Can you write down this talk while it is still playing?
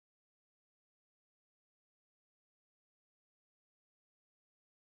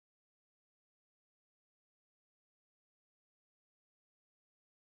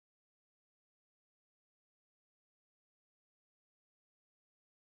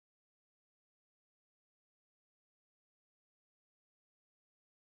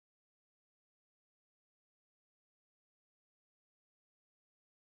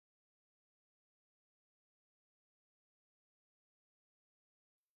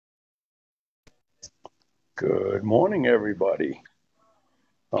Good morning, everybody.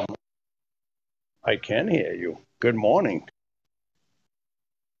 Um, I can hear you. Good morning.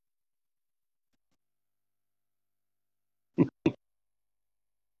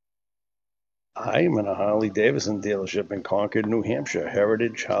 I'm in a Harley Davidson dealership in Concord, New Hampshire.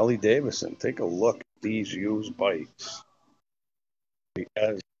 Heritage Harley Davidson. Take a look at these used bikes.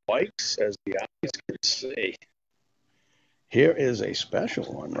 As bikes as the eyes can see. Here is a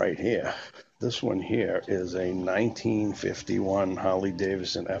special one right here. This one here is a 1951 Harley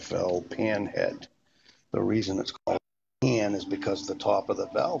Davidson FL Panhead. The reason it's called pan is because the top of the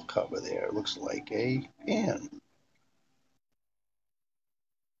valve cover there looks like a pan.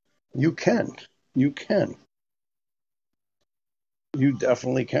 You can. You can. You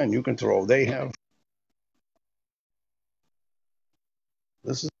definitely can. You can throw. They have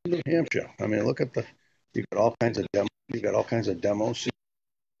this is New Hampshire. I mean, look at the you got all kinds of demos. You got all kinds of demos.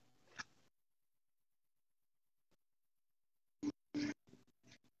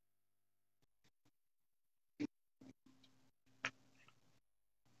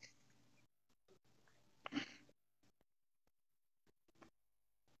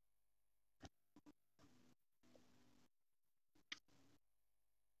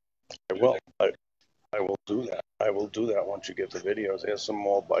 I will. I will do that. I will do that once you get the videos. Here's some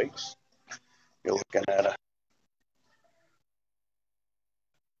more bikes. You're looking at a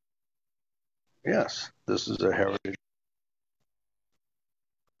yes. This is a heritage.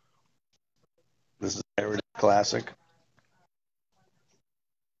 This is a heritage classic.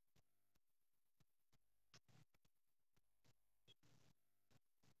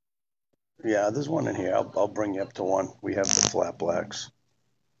 Yeah, there's one in here. I'll bring you up to one. We have the flat blacks.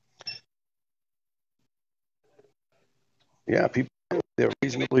 Yeah, people they're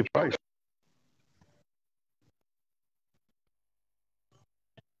reasonably priced.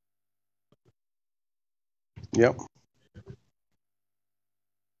 Yep.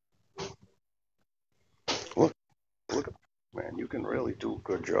 Look, look, man. You can really do a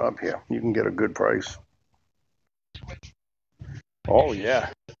good job here. You can get a good price. Oh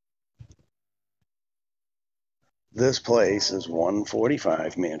yeah. This place is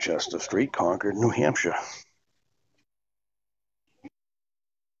 145 Manchester Street, Concord, New Hampshire.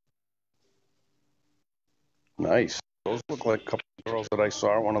 Nice. Those look like a couple of girls that I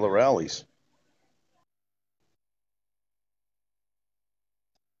saw at one of the rallies.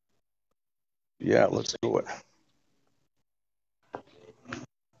 Yeah, let's do it.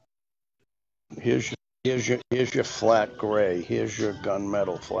 Here's your flat gray. Here's your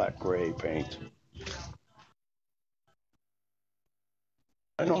gunmetal flat gray paint.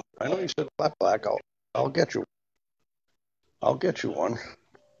 I know you said flat black. I'll get you. I'll get you one.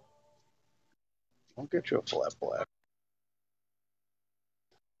 I'll get you a flat black.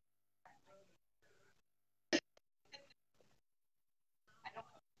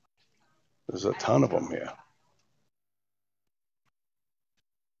 There's a ton of them here.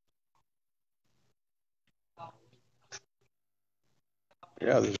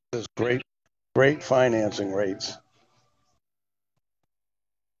 Yeah, there's great financing rates.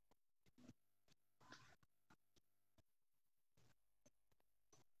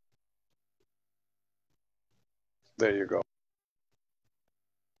 There you go.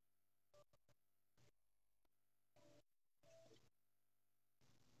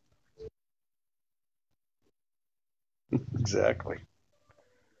 Exactly.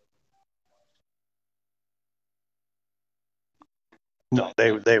 No,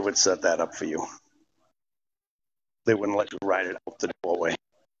 they would set that up for you. They wouldn't let you ride it out the doorway.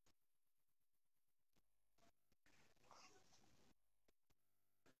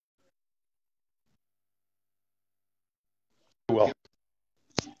 Well,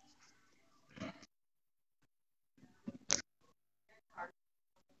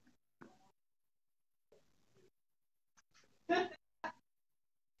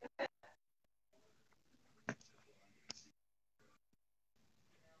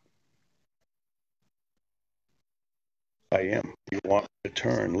 I am. You want to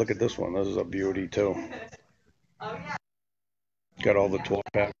turn. Look at this one. This is a beauty too. Got all the torque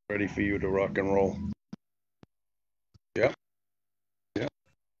packs ready for you to rock and roll. Yep. Yep.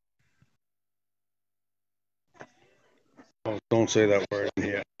 Don't say that word in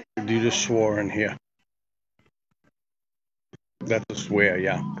here. You just swore in here. That's a swear,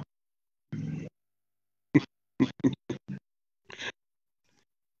 yeah.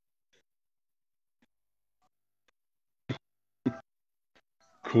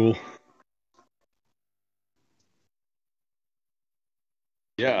 Cool.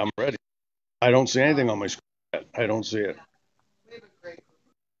 Yeah, I'm ready. I don't see anything on my screen yet. I don't see it.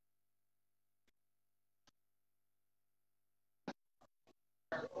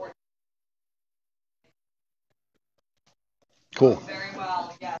 Cool. Very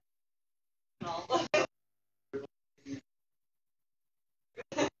well, yes.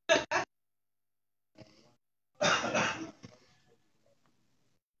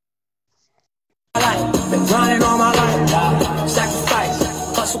 Been grinding all my life, sacrifice,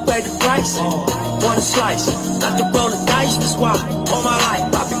 hustle paid the price, want a slice, not to roll the dice, that's why, all my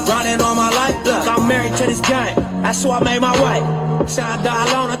life, I've been grinding all my life, look, I'm married to this game, that's who I made my wife, said I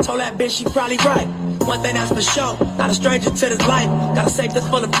die alone, I told that bitch she probably right, one thing that's for sure, not a stranger to this life, got a safe that's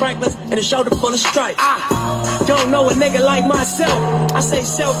full of Franklins, and a shoulder full of stripes, I don't know a nigga like myself, I say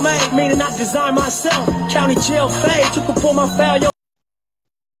self-made, meaning I design myself, county jail fade, you can pull my failure.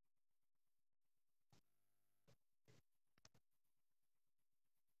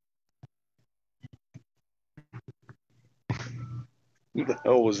 Who the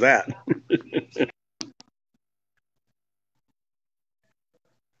hell was that?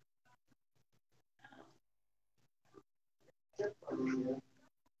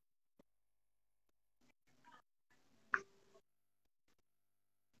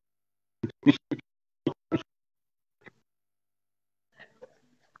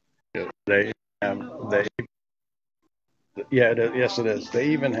 They they yeah, yes it is. They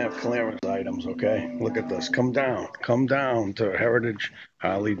even have clearance items. Okay, look at this. Come down to Heritage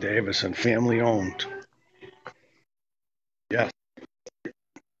Harley Davidson, family owned. Yes,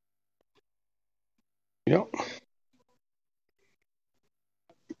 yep,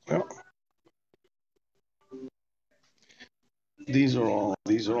 yep. These are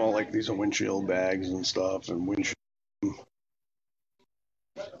windshield bags and stuff and windshield.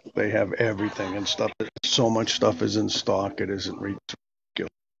 They have everything and stuff. So much stuff is in stock. It isn't ridiculous.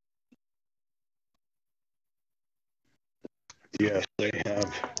 Yes,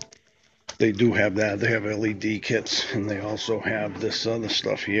 they do have that. They have LED kits, and they also have this other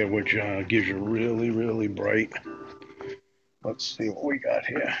stuff here, which gives you really, really bright. Let's see what we got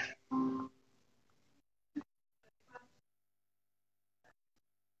here.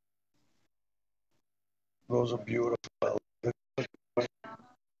 Those are beautiful.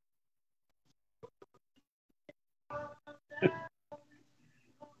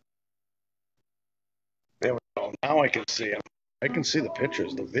 There we go. Now I can see them. I can see the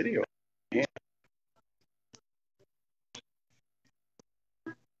pictures, the video. Yeah,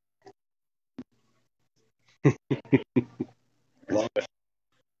 love it.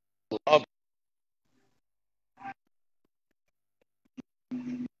 Love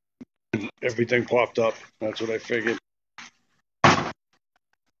it. Everything popped up. That's what I figured.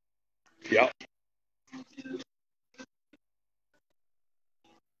 Yeah,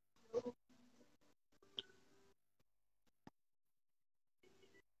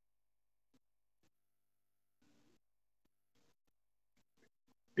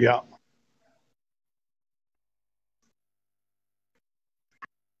 yeah.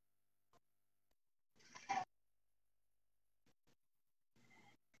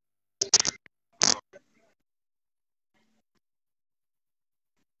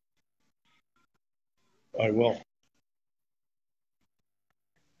 I will.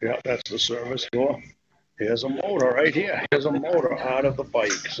 Yeah, that's the service door. Here's a motor right here. Here's a motor out of the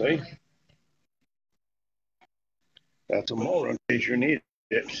bike. See? That's a motor in case you need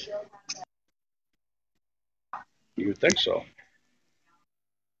it. You would think so.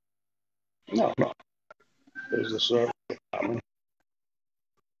 No, no. There's the service department.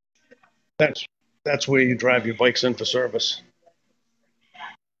 That's that's where you drive your bikes in for service.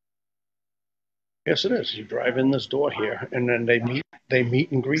 Yes, it is. You drive in this door here, and then they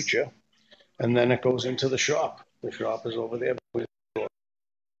meet and greet you, and then it goes into the shop. The shop is over there.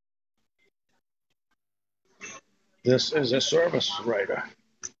 This is a service writer.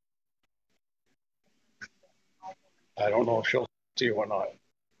 I don't know if she'll see you or not.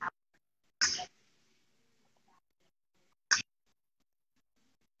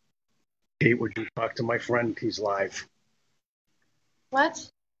 Kate, would you talk to my friend? He's live. What?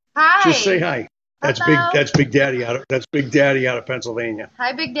 Hi. Just say hi. That's big. Hello. That's Big Daddy out of. That's Big Daddy out of Pennsylvania.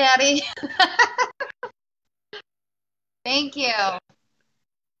 Hi, Big Daddy. Thank you.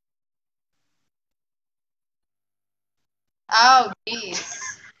 Oh, geez.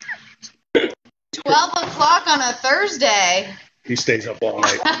 12 o'clock on a Thursday. He stays up all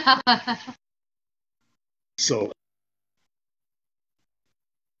night. So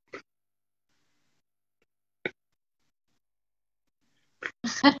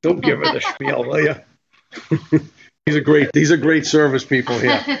don't give her the spiel, will you? These are great service people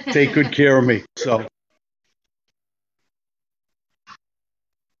here. Take good care of me. So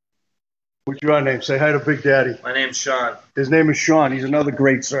What's your name? Say hi to Big Daddy. My name's Sean. His name is Sean. He's another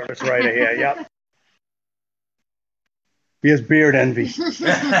great service writer here. Yep. He has beard envy. Because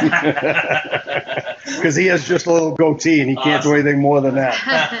he has just a little goatee and he can't do anything more than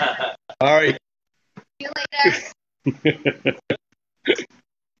that. All right. See you later.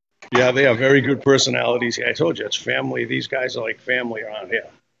 Yeah, they have very good personalities. I told you, it's family. These guys are like family around here.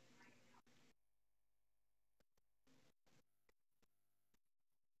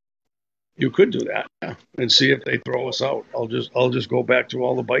 You could do that, yeah, and see if they throw us out. I'll just go back to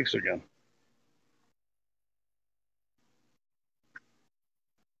all the bikes again.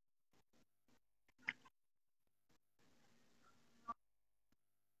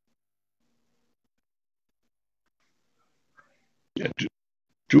 Yeah,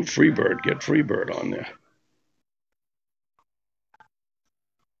 do Freebird. Get Freebird on there.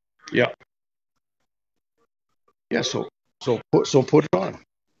 Yeah, yeah. So put it on.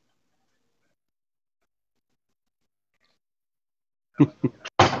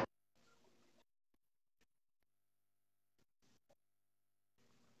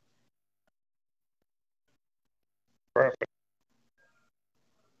 Perfect.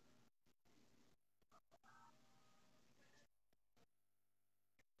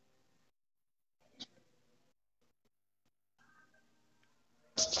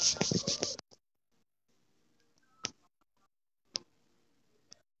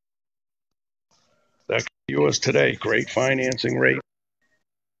 That's yours today. Great financing rate.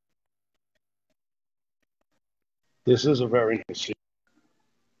 This is a very nice seat.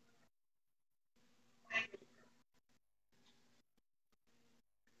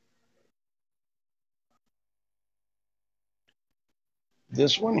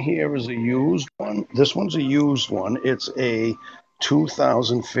 This one here is a used one. This one's a used one. It's a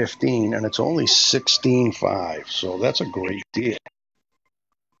 2015 and it's only 16.5. So that's a great deal.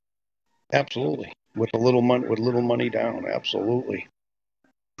 Absolutely. With little money down. Absolutely.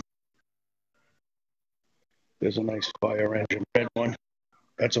 There's a nice fire engine red one.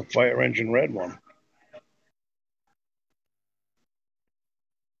 That's a fire engine red one.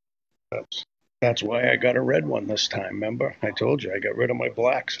 That's that's why I got a red one this time. Remember? I told you I got rid of my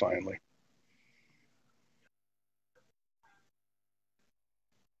blacks finally.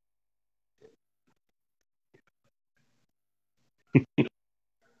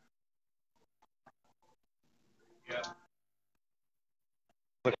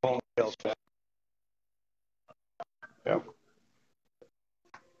 The ponytails back. Yep.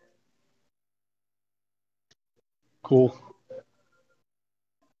 Cool.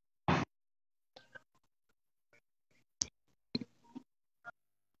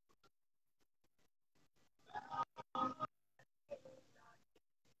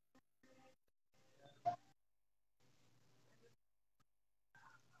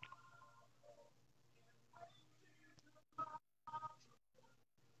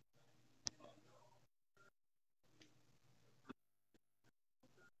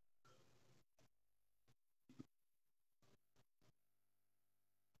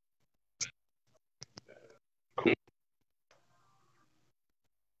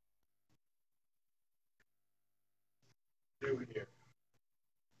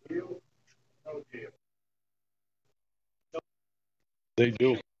 They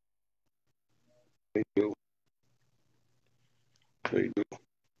do. They do. They do.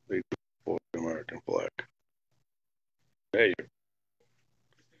 They do. For the American flag. Hey.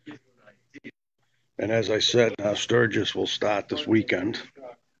 And as I said, Sturgis will start this weekend.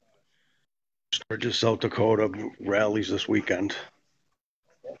 Sturgis, South Dakota rallies this weekend.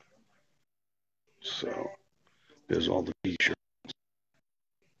 So there's all the t-shirts.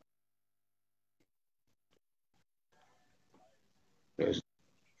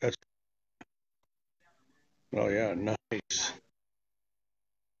 That's oh yeah, nice.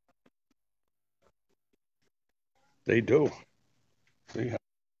 They do. They have,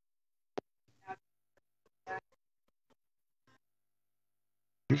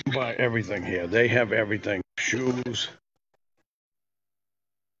 you can buy everything here. They have everything. Shoes.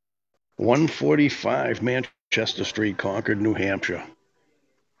 145 Manchester Street, Concord, New Hampshire.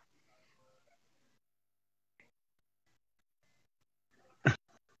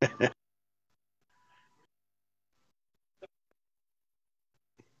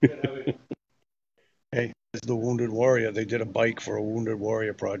 Hey, it's the Wounded Warrior. They did a bike for a Wounded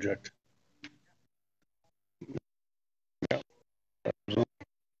Warrior project. Yeah.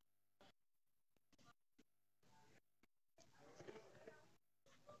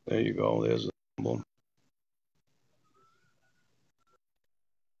 There you go. There's the emblem.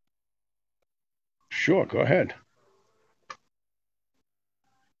 Sure, go ahead.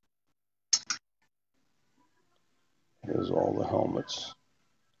 There's all the helmets.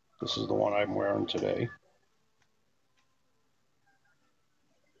 This is the one I'm wearing today.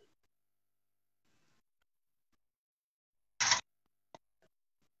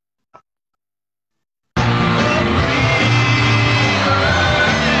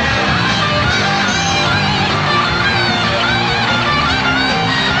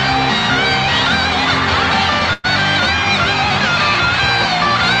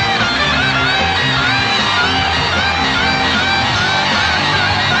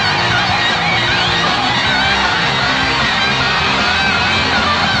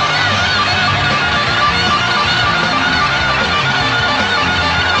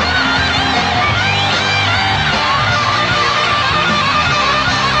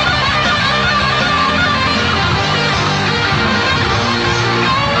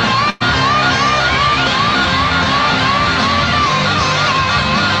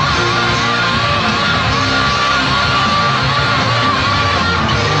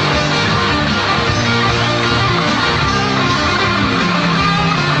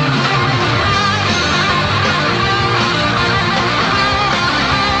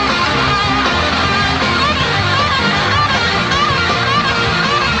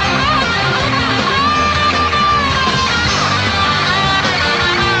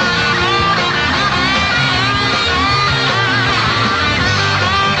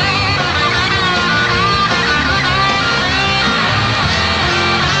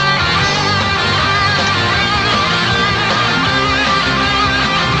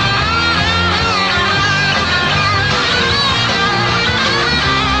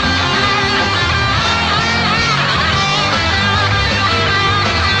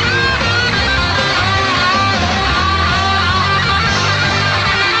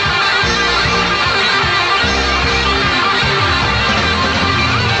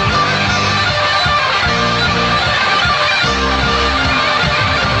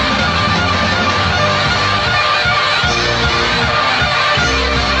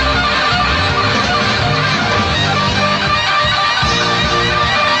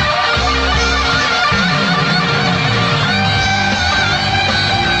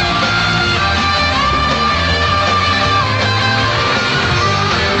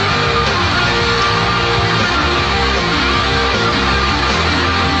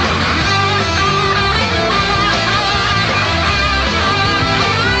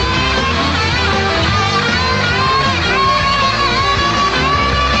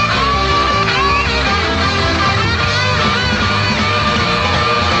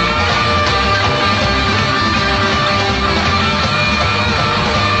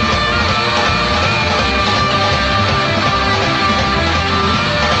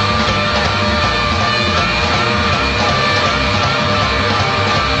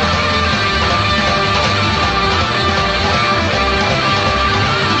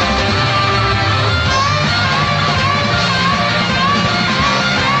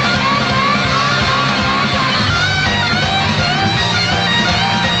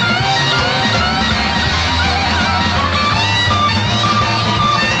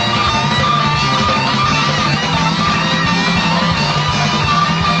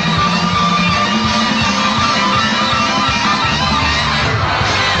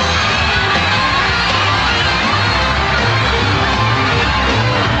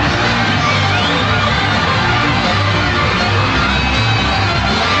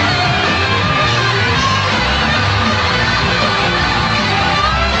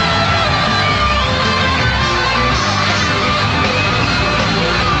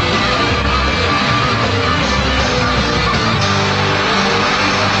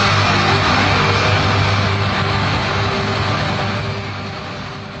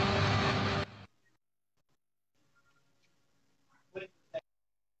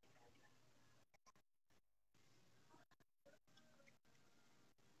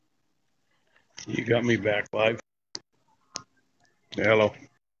 You got me back live. Hello.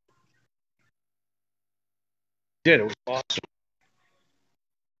 Did it was awesome.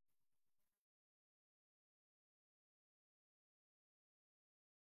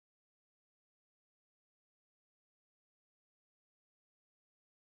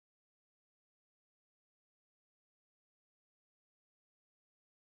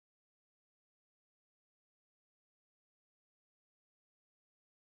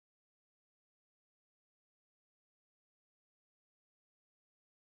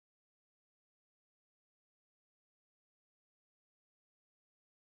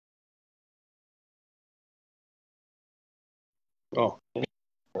 Oh,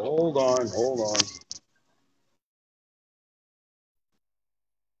 hold on, hold on.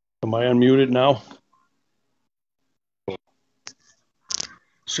 Am I unmuted now?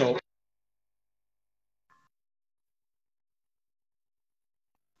 So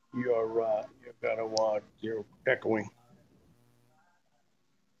you're echoing.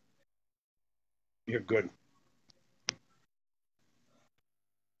 You're good.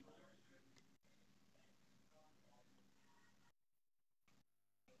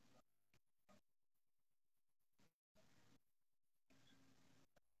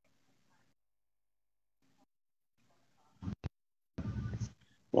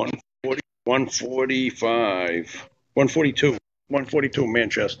 140, 145, 142, 142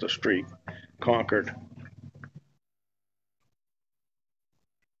 Manchester Street, Concord.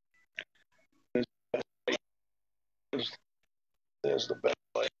 There's, there's the best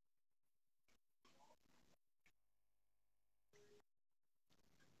place.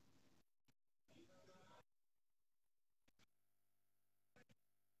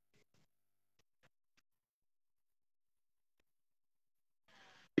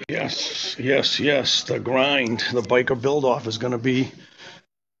 Yes, yes, yes. The grind, the biker build off is going to be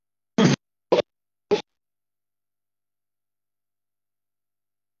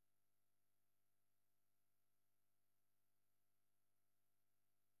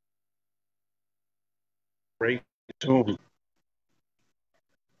great tune.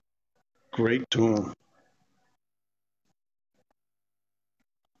 Great tune.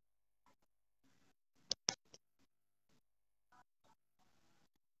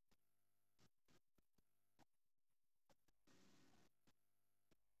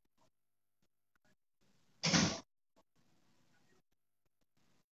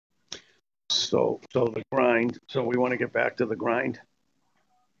 So the grind. So we want to get back to the grind.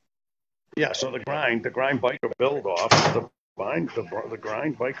 Yeah. So the grind biker build off, the grind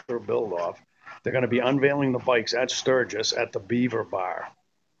biker build off. They're going to be unveiling the bikes at Sturgis at the Beaver Bar.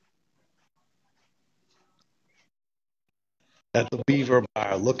 At the Beaver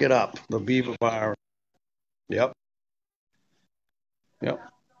Bar. Look it up. The Beaver Bar. Yep. Yep.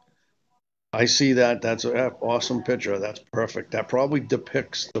 I see that. That's an awesome picture. That's perfect. That probably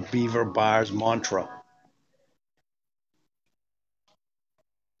depicts the Beaver Bar's mantra.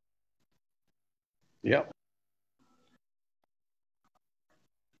 Yep.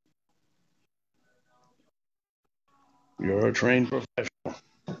 You're a trained professional.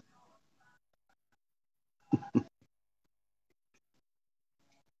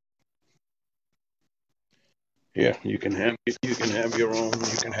 Yeah, you can have your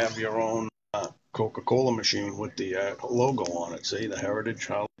own Coca-Cola machine with the logo on it. See the Heritage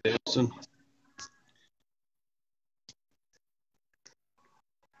Harley Davidson.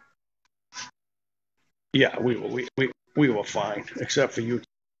 Yeah, we were fine, except for you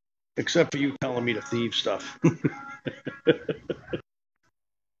telling me to thieve stuff.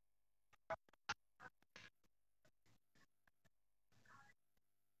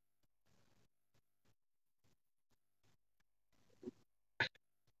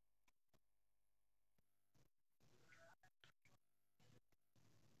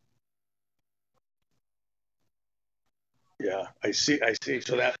 Yeah, I see. I see.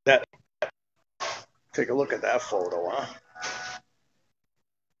 So that take a look at that photo, huh?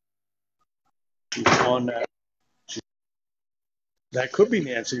 She's on that. She, that could be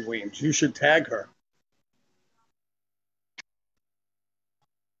Nancy Weems. You should tag her.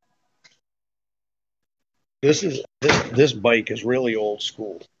 This bike is really old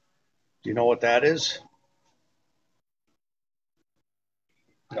school. Do you know what that is?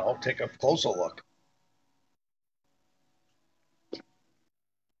 No, take a closer look.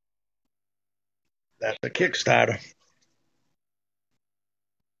 That's a Kickstarter.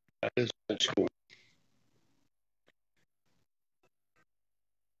 That is old school.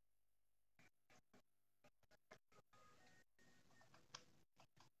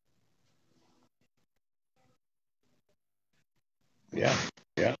 Yeah,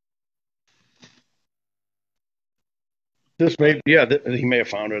 yeah. He may have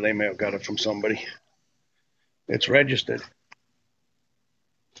found her. They may have got it from somebody. It's registered.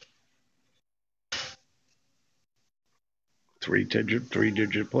 Three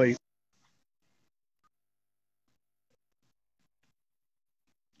digit plate.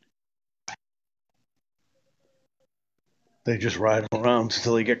 They just ride around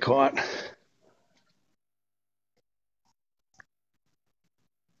until they get caught.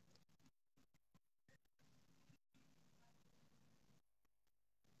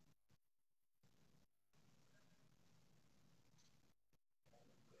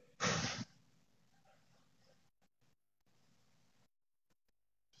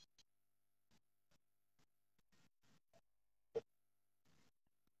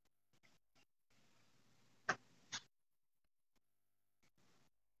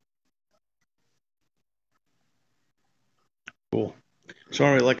 Cool.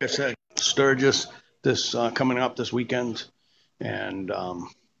 Sorry, like I said, Sturgis this coming up this weekend, and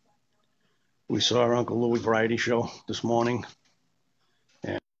we saw our Uncle Louie variety show this morning,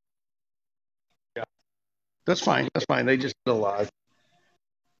 and yeah, that's fine. That's fine. They just did a live.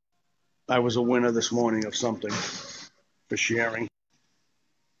 I was a winner this morning of something for sharing,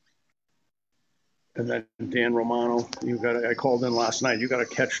 and then Dan Romano. You got. I called in last night. You got to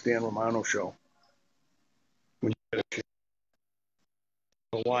catch Dan Romano show when you get a chance.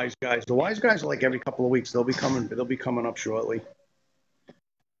 The wise guys. The wise guys are like every couple of weeks. They'll be coming. They'll be coming up shortly.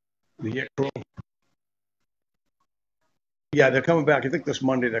 The Crew. Yeah, they're coming back. I think this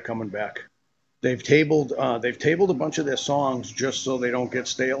Monday they're coming back. They've tabled a bunch of their songs just so they don't get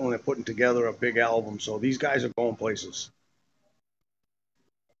stale, and they're putting together a big album. So these guys are going places.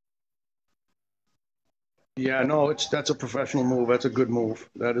 Yeah, no, it's that's a professional move. That's a good move.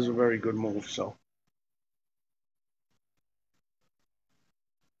 That is a very good move. So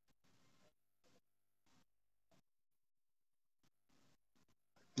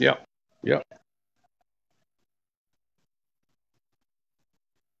yeah, yeah,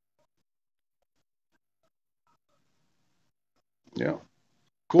 yeah.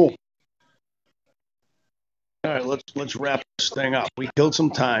 Cool. All right, let's wrap this thing up. We killed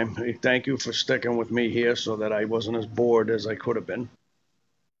some time. Hey, thank you for sticking with me here so that I wasn't as bored as I could have been.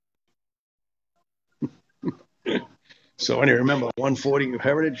 So anyway, remember 140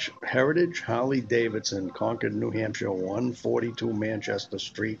 Heritage Harley Davidson, Concord, New Hampshire, 142 Manchester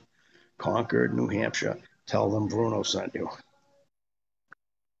Street, Concord, New Hampshire. Tell them Bruno sent you.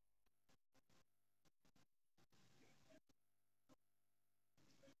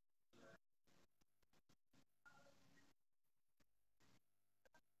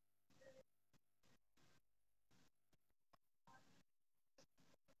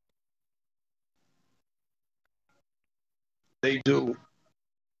 They do.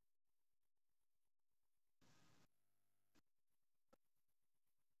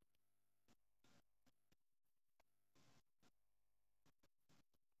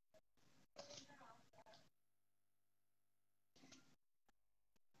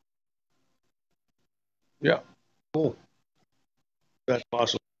 Yeah, cool. That's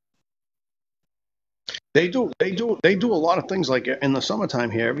awesome. They do a lot of things like in the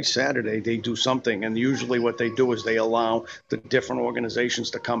summertime here. Every Saturday they do something, and usually what they do is they allow the different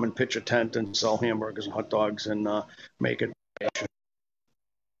organizations to come and pitch a tent and sell hamburgers and hot dogs and make it.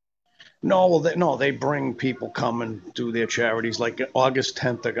 No, well, no, they bring people come and do their charities. Like August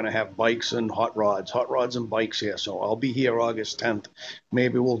 10th, they're going to have bikes and hot rods and bikes here. So I'll be here August 10th.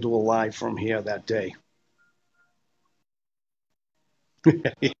 Maybe we'll do a live from here that day.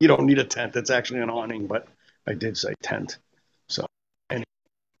 You don't need a tent. It's actually an awning, but I did say tent. So, and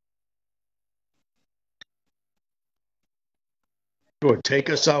good.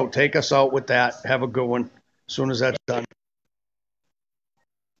 Take us out. Take us out with that. Have a good one. As soon as that's done.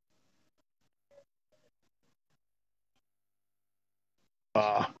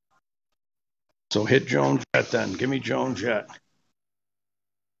 Uh, so hit Joan Jett then. Give me Joan Jett.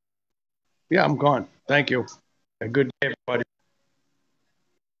 Yeah, I'm gone. Thank you. A good day, everybody.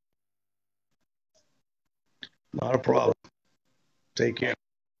 Not a problem. Take care.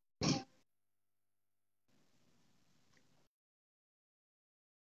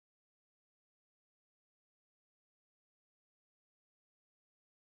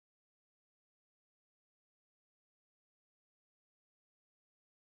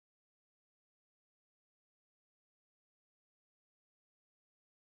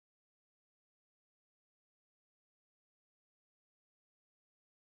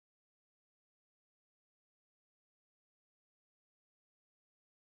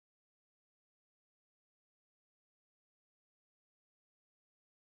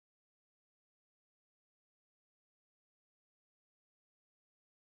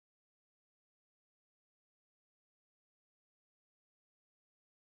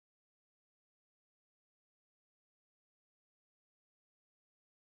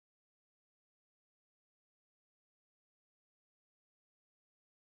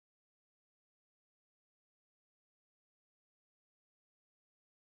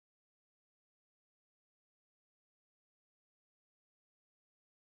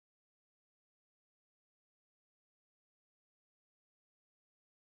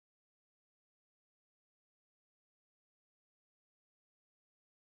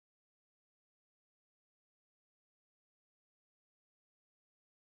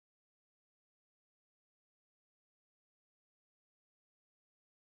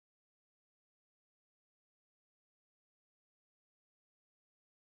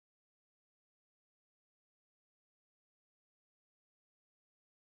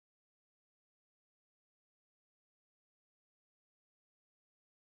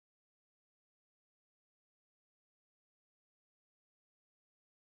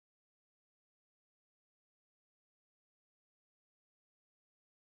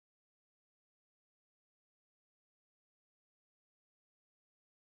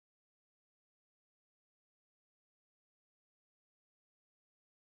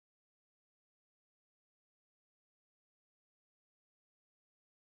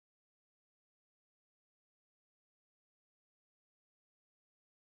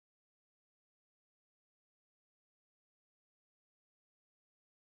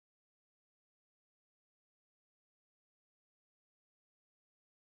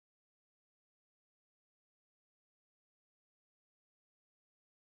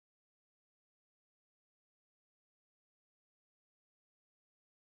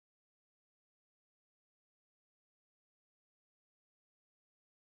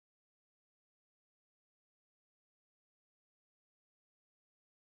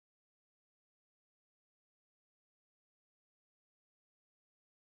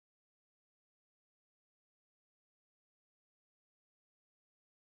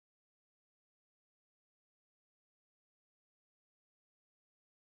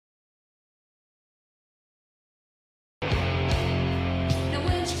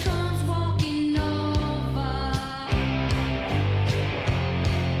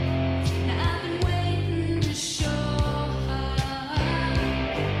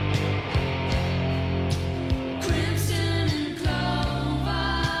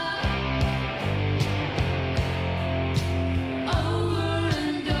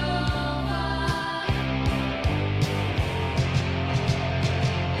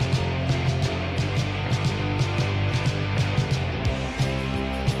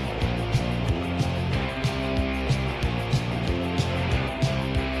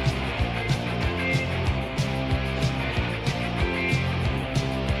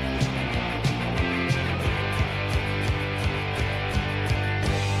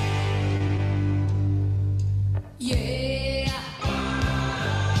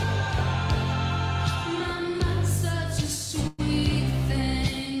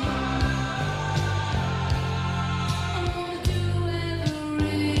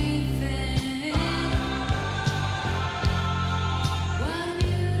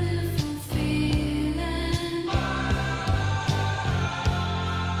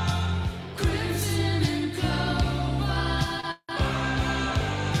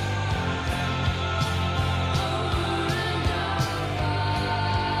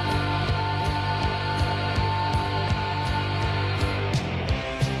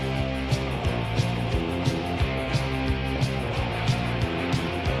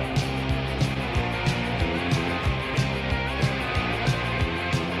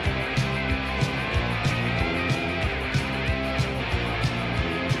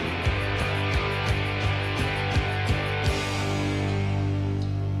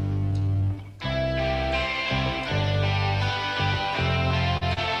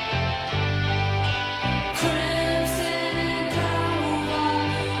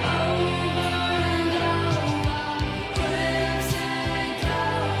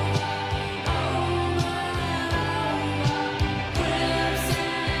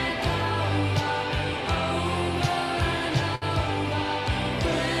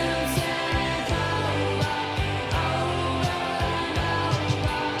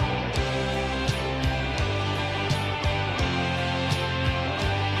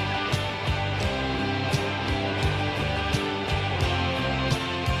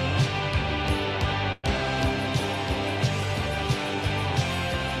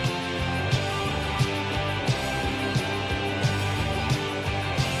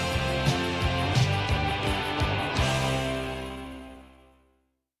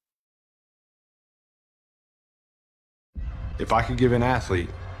 If I could give an athlete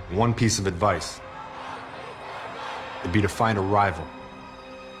one piece of advice, it'd be to find a rival.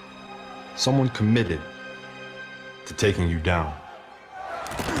 Someone committed to taking you down.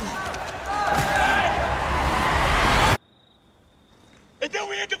 And then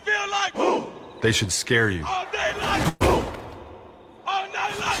we hit the field like, boom! They should scare you All day like, boom! All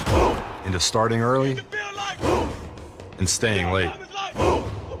night like, boom! into starting early The field like, boom! and staying late. It's like, boom!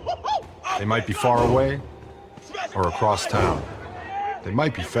 They might be far away or across town. They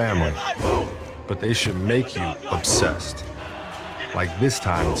might be family, but they should make you obsessed. Like this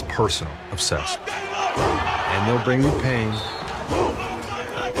time it's personal, obsessed. And they'll bring you pain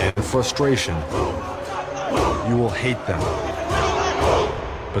and frustration. You will hate them,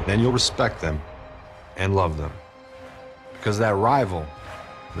 but then you'll respect them and love them. Because that rival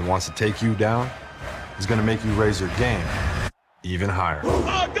that wants to take you down is gonna make you raise your game even higher.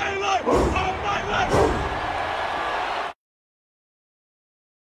 All day like, all night like.